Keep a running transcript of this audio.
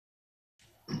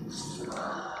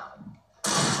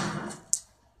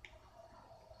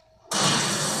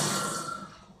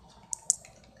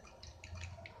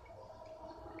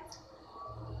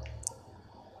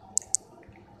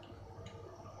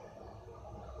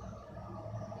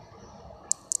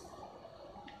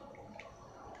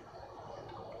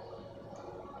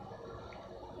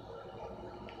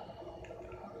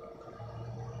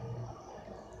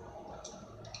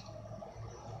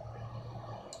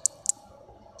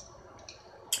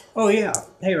Oh yeah.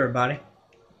 Hey everybody.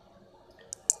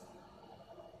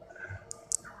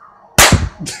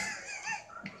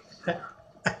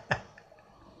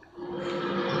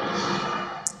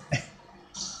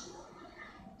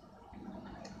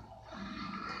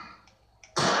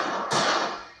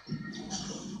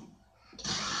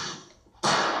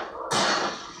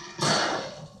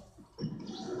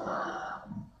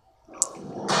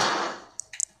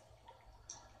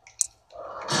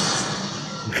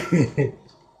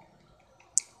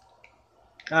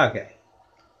 Okay.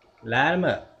 Light them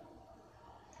up.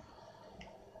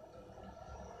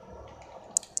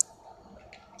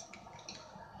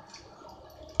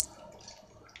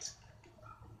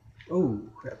 Oh,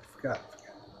 crap, forgot.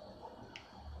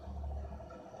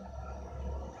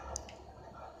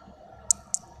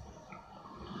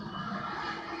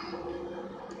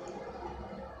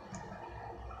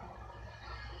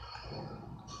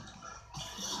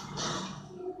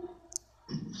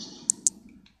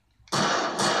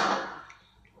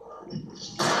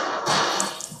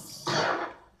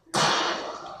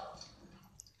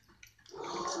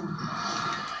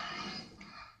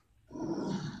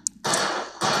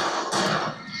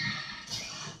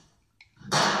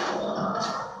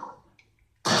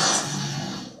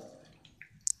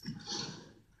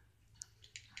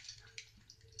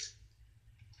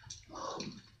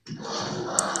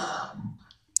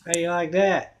 How you like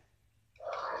that?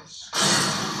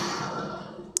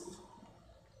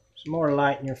 Some more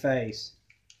light in your face.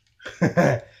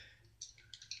 Yeah,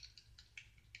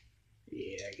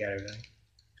 I got everything.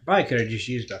 I probably could have just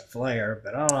used a flare,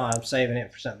 but I don't know. I'm saving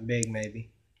it for something big,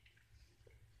 maybe.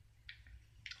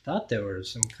 I thought there was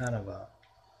some kind of a,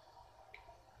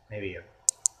 maybe a,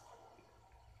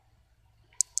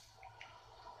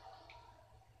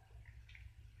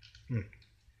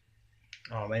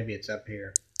 oh, maybe it's up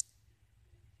here.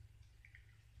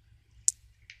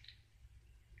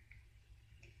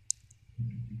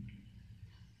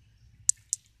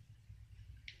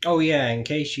 Oh yeah, in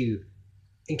case you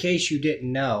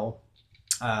didn't know,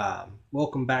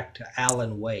 welcome back to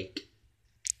Alan Wake.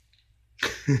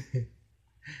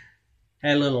 I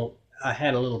had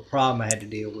a little problem I had to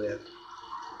deal with.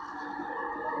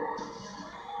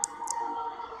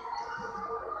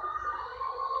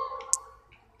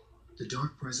 The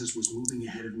dark presence was moving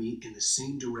ahead of me in the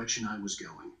same direction I was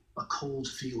going. A cold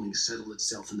feeling settled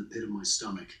itself in the pit of my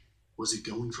stomach. Was it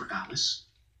going for Alice?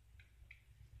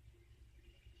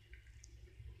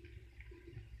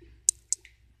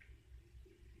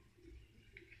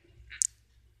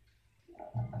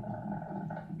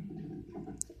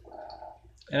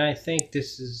 And I think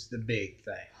this is the big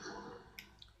thing.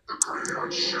 The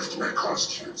graveyard shift may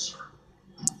cause cancer.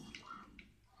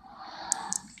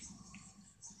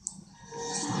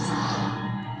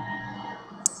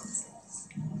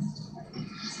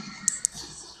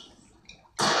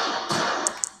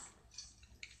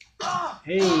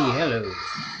 Hey, hello.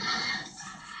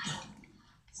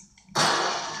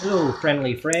 Hello,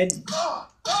 friendly Fred.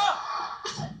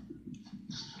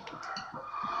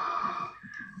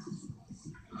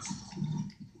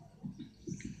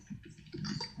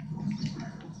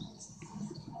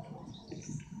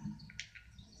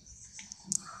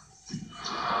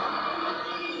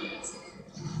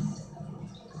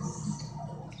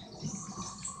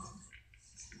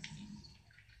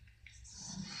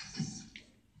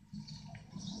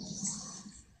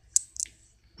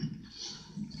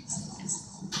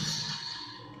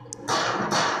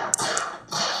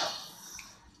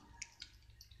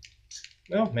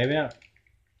 Well, maybe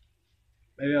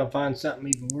I'll find something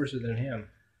even worse than him.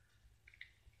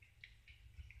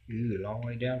 Ooh, a long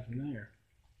way down from there.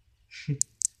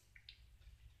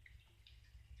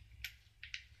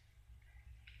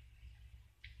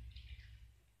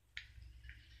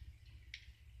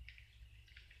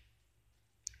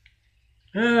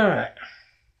 Alright.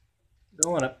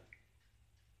 Going up.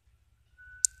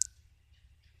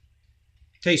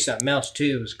 Tell you something else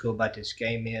too what's cool about this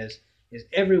game is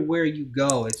everywhere you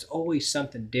go it's always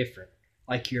something different.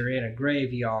 Like you're in a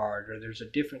graveyard, or there's a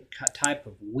different type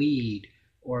of weed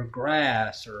or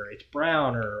grass, or it's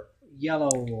brown or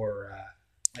yellow or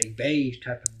like beige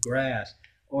type of grass,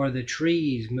 or the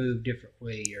trees move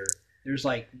differently, or there's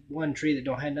like one tree that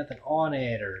don't have nothing on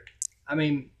it, or I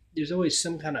mean, there's always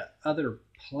some kind of other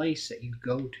place that you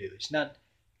go to. It's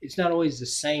not always the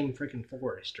same freaking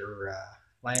forest or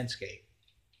landscape.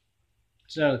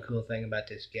 It's another cool thing about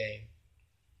this game.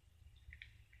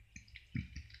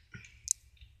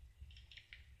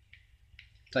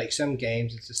 It's like some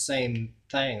games, it's the same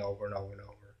thing over and over and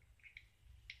over.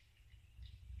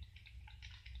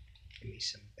 Give me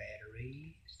some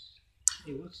batteries.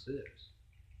 Hey, what's this?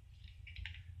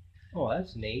 Oh,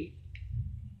 that's neat.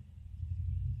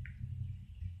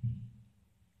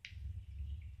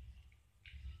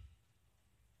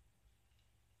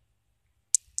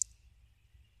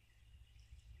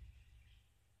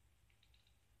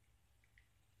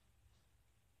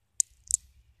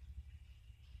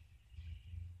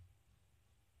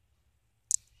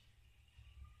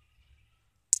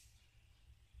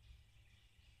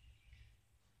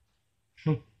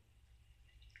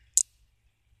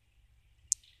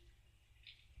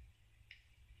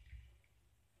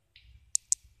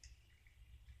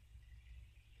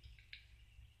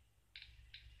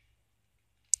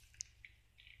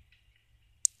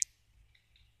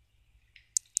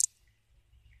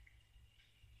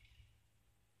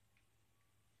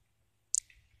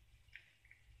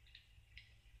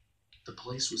 The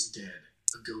place was dead,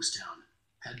 a ghost town.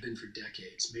 Had been for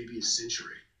decades, maybe a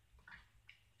century.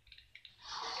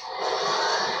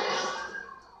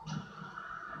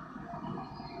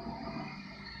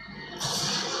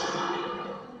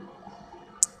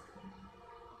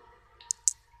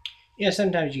 Yeah,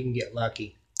 sometimes you can get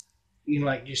lucky. You can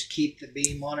like just keep the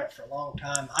beam on it for a long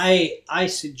time. I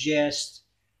suggest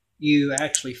you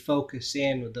actually focus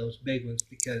in with those big ones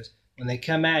because when they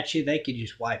come at you, they could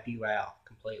just wipe you out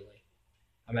completely.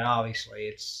 I mean, obviously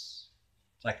it's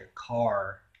like a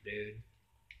car, dude.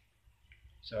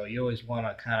 So you always want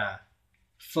to kind of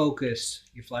focus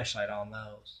your flashlight on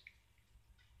those.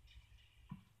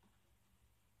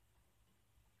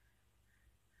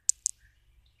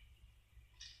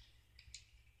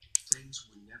 Things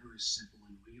were never as simple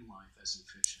in real life as in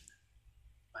fiction.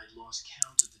 I had lost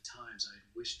count of the times I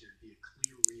had wished there'd be a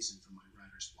clear reason for my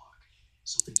writer's block.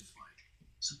 Something to fight,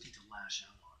 something to lash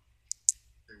out on.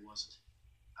 There wasn't.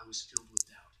 I was filled with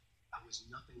doubt. I was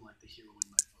nothing like the hero in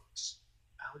my books.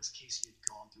 Alex Casey had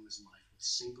gone through his life with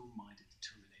single-minded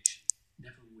determination,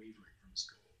 never wavering from his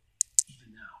goal. Even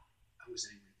now, I was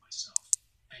angry at myself,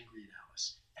 angry at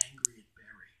Alice, angry at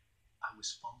Barry. I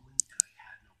was fumbling and I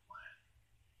had no plan.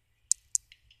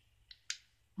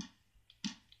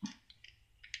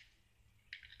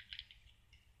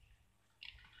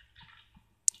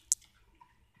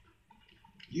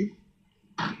 You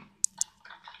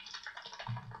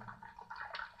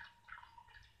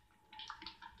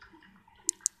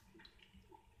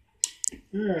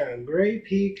Gray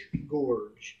Peak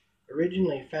Gorge.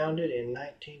 Originally founded in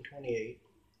 1928,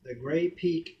 the Gray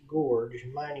Peak Gorge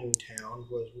mining town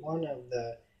was one of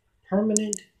the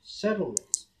permanent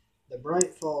settlements the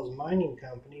Bright Falls Mining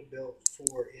Company built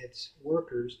for its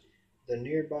workers. The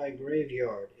nearby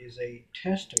graveyard is a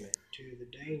testament to the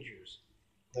dangers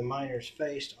the miners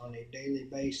faced on a daily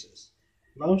basis.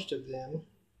 Most of them,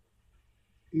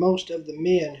 most of the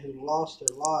men who lost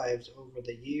their lives over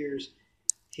the years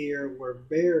here were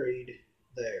buried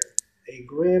there, a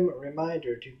grim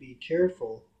reminder to be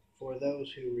careful for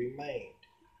those who remained.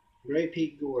 Gray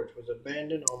Peak Gorge was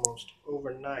abandoned almost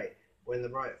overnight when the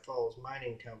Bright Falls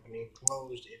Mining Company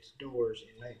closed its doors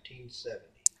in 1970.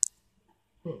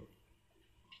 Hmm.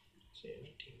 See,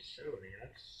 1970,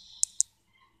 that's...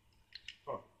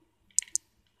 Huh.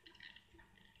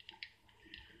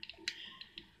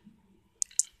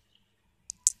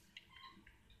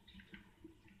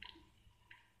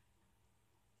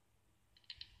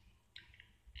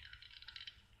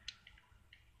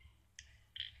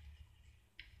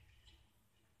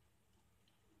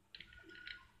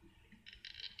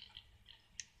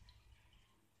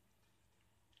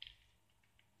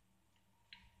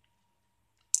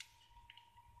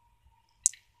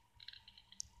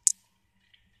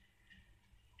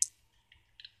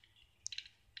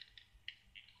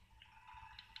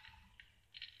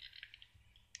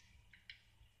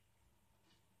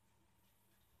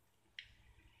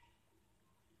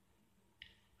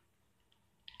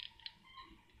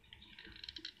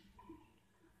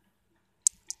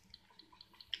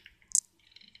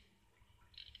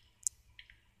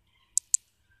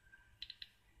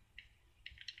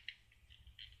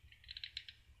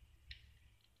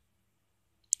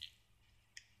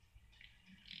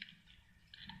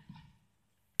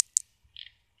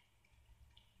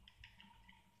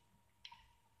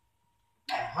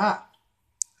 Aha!